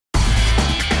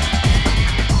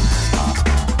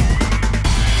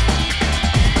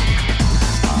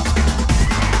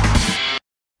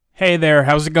Hey there,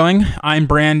 how's it going? I'm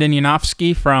Brandon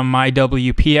Yanofsky from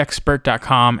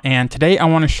myWPexpert.com, and today I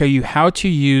want to show you how to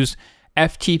use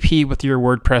FTP with your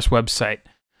WordPress website.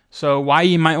 So why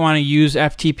you might want to use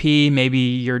FTP, maybe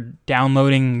you're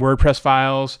downloading WordPress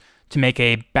files to make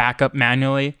a backup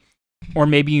manually, or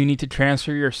maybe you need to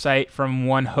transfer your site from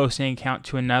one hosting account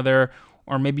to another,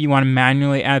 or maybe you want to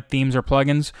manually add themes or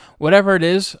plugins. Whatever it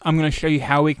is, I'm going to show you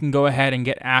how we can go ahead and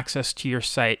get access to your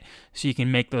site so you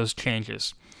can make those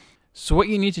changes. So what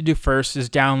you need to do first is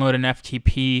download an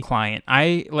FTP client.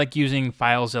 I like using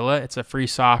FileZilla. It's a free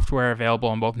software available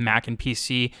on both Mac and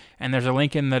PC, and there's a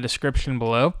link in the description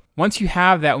below. Once you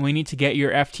have that, we need to get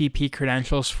your FTP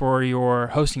credentials for your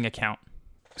hosting account.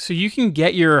 So you can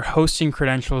get your hosting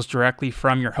credentials directly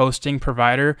from your hosting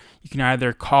provider. You can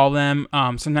either call them,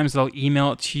 sometimes they'll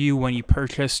email it to you when you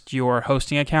purchased your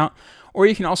hosting account, or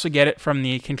you can also get it from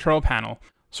the control panel.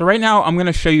 So right now, I'm going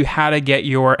to show you how to get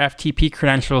your FTP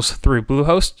credentials through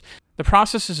Bluehost. The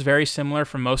process is very similar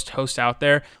for most hosts out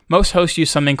there. Most hosts use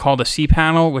something called a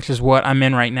cPanel, which is what I'm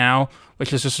in right now,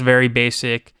 which is just a very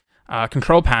basic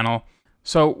control panel.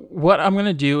 So what I'm going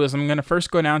to do is I'm going to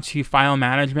first go down to File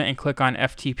Management and click on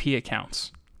FTP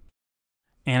Accounts.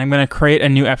 And I'm going to create a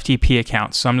new FTP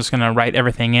account. So I'm just going to write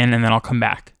everything in and then I'll come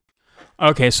back.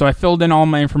 Okay, so I filled in all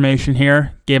my information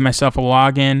here, gave myself a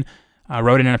login,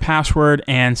 wrote in a password,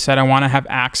 and said I want to have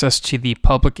access to the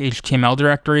public HTML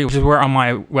directory, which is where all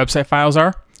my website files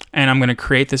are. And I'm going to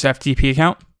create this FTP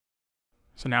account.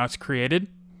 So now it's created.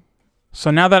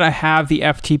 So now that I have the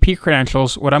FTP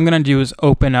credentials, what I'm going to do is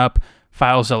open up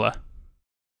FileZilla.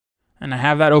 And I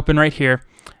have that open right here.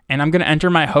 And I'm going to enter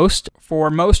my host. For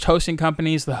most hosting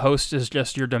companies, the host is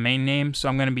just your domain name. So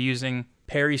I'm going to be using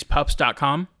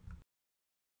perryspups.com.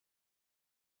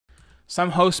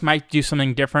 Some hosts might do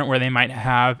something different where they might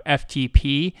have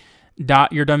FTP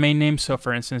dot your domain name. So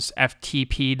for instance,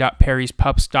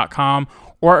 ftp.perryspups.com,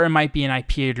 or it might be an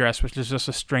IP address, which is just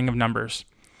a string of numbers.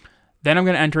 Then I'm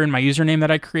going to enter in my username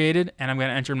that I created, and I'm going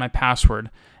to enter in my password.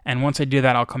 And once I do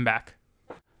that, I'll come back.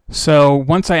 So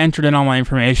once I entered in all my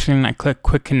information, I click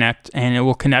Quick Connect, and it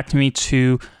will connect me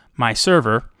to my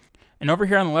server. And over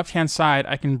here on the left-hand side,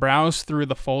 I can browse through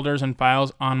the folders and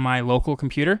files on my local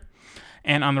computer.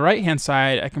 And on the right-hand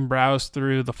side, I can browse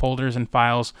through the folders and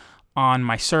files on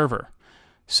my server.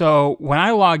 So when I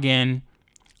log in,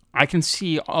 I can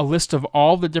see a list of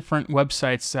all the different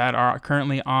websites that are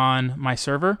currently on my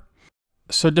server.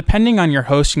 So depending on your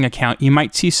hosting account, you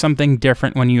might see something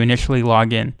different when you initially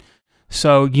log in.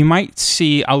 So you might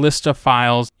see a list of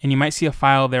files, and you might see a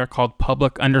file there called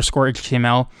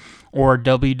public_HTML or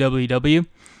www.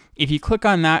 If you click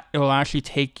on that, it will actually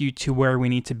take you to where we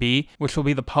need to be, which will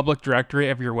be the public directory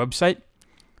of your website.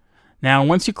 Now,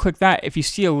 once you click that, if you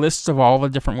see a list of all the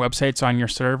different websites on your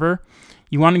server,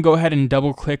 you want to go ahead and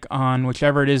double click on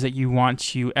whichever it is that you want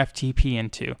to FTP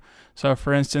into. So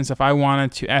for instance, if I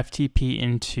wanted to FTP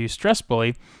into Stress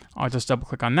Bully, I'll just double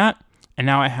click on that. And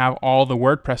now I have all the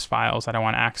WordPress files that I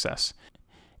want to access.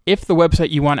 If the website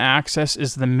you want to access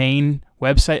is the main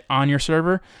website on your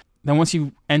server, then once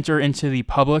you enter into the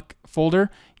public folder,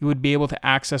 you would be able to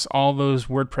access all those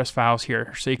WordPress files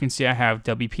here. So you can see I have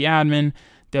WP admin,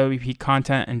 WP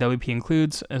content, and WP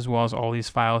includes, as well as all these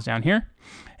files down here.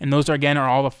 And those are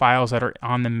all the files that are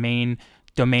on the main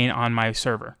domain on my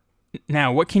server.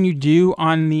 Now, what can you do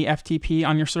on the FTP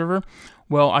on your server?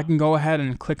 Well, I can go ahead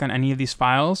and click on any of these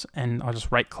files, and I'll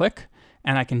just right click,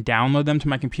 and I can download them to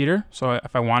my computer. So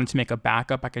if I wanted to make a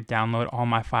backup, I could download all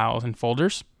my files and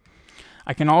folders.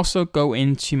 I can also go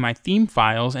into my theme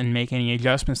files and make any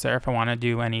adjustments there if I want to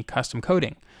do any custom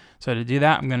coding. So to do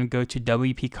that, I'm going to go to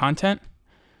WP Content,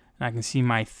 and I can see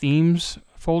my themes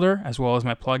folder as well as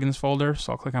my plugins folder.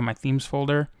 So I'll click on my themes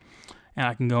folder, and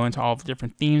I can go into all the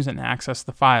different themes and access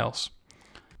the files.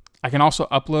 I can also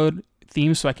upload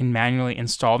themes so I can manually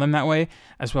install them that way,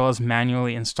 as well as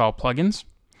manually install plugins.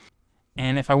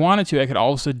 And if I wanted to, I could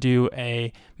also do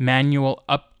a manual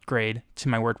upgrade to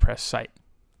my WordPress site.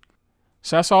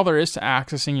 So that's all there is to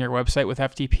accessing your website with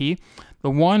FTP.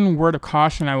 The one word of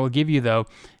caution I will give you though,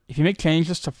 if you make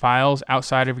changes to files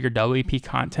outside of your WP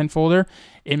content folder,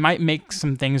 it might make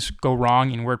some things go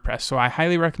wrong in WordPress. So I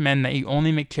highly recommend that you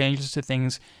only make changes to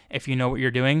things if you know what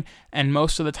you're doing. And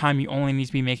most of the time you only need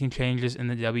to be making changes in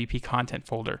the WP content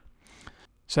folder.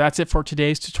 So that's it for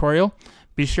today's tutorial.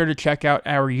 Be sure to check out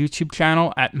our YouTube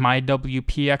channel at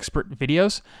myWPexpert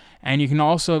videos. And you can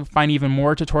also find even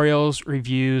more tutorials,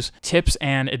 reviews, tips,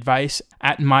 and advice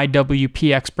at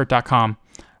myWPexpert.com.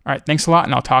 All right, thanks a lot,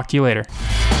 and I'll talk to you later.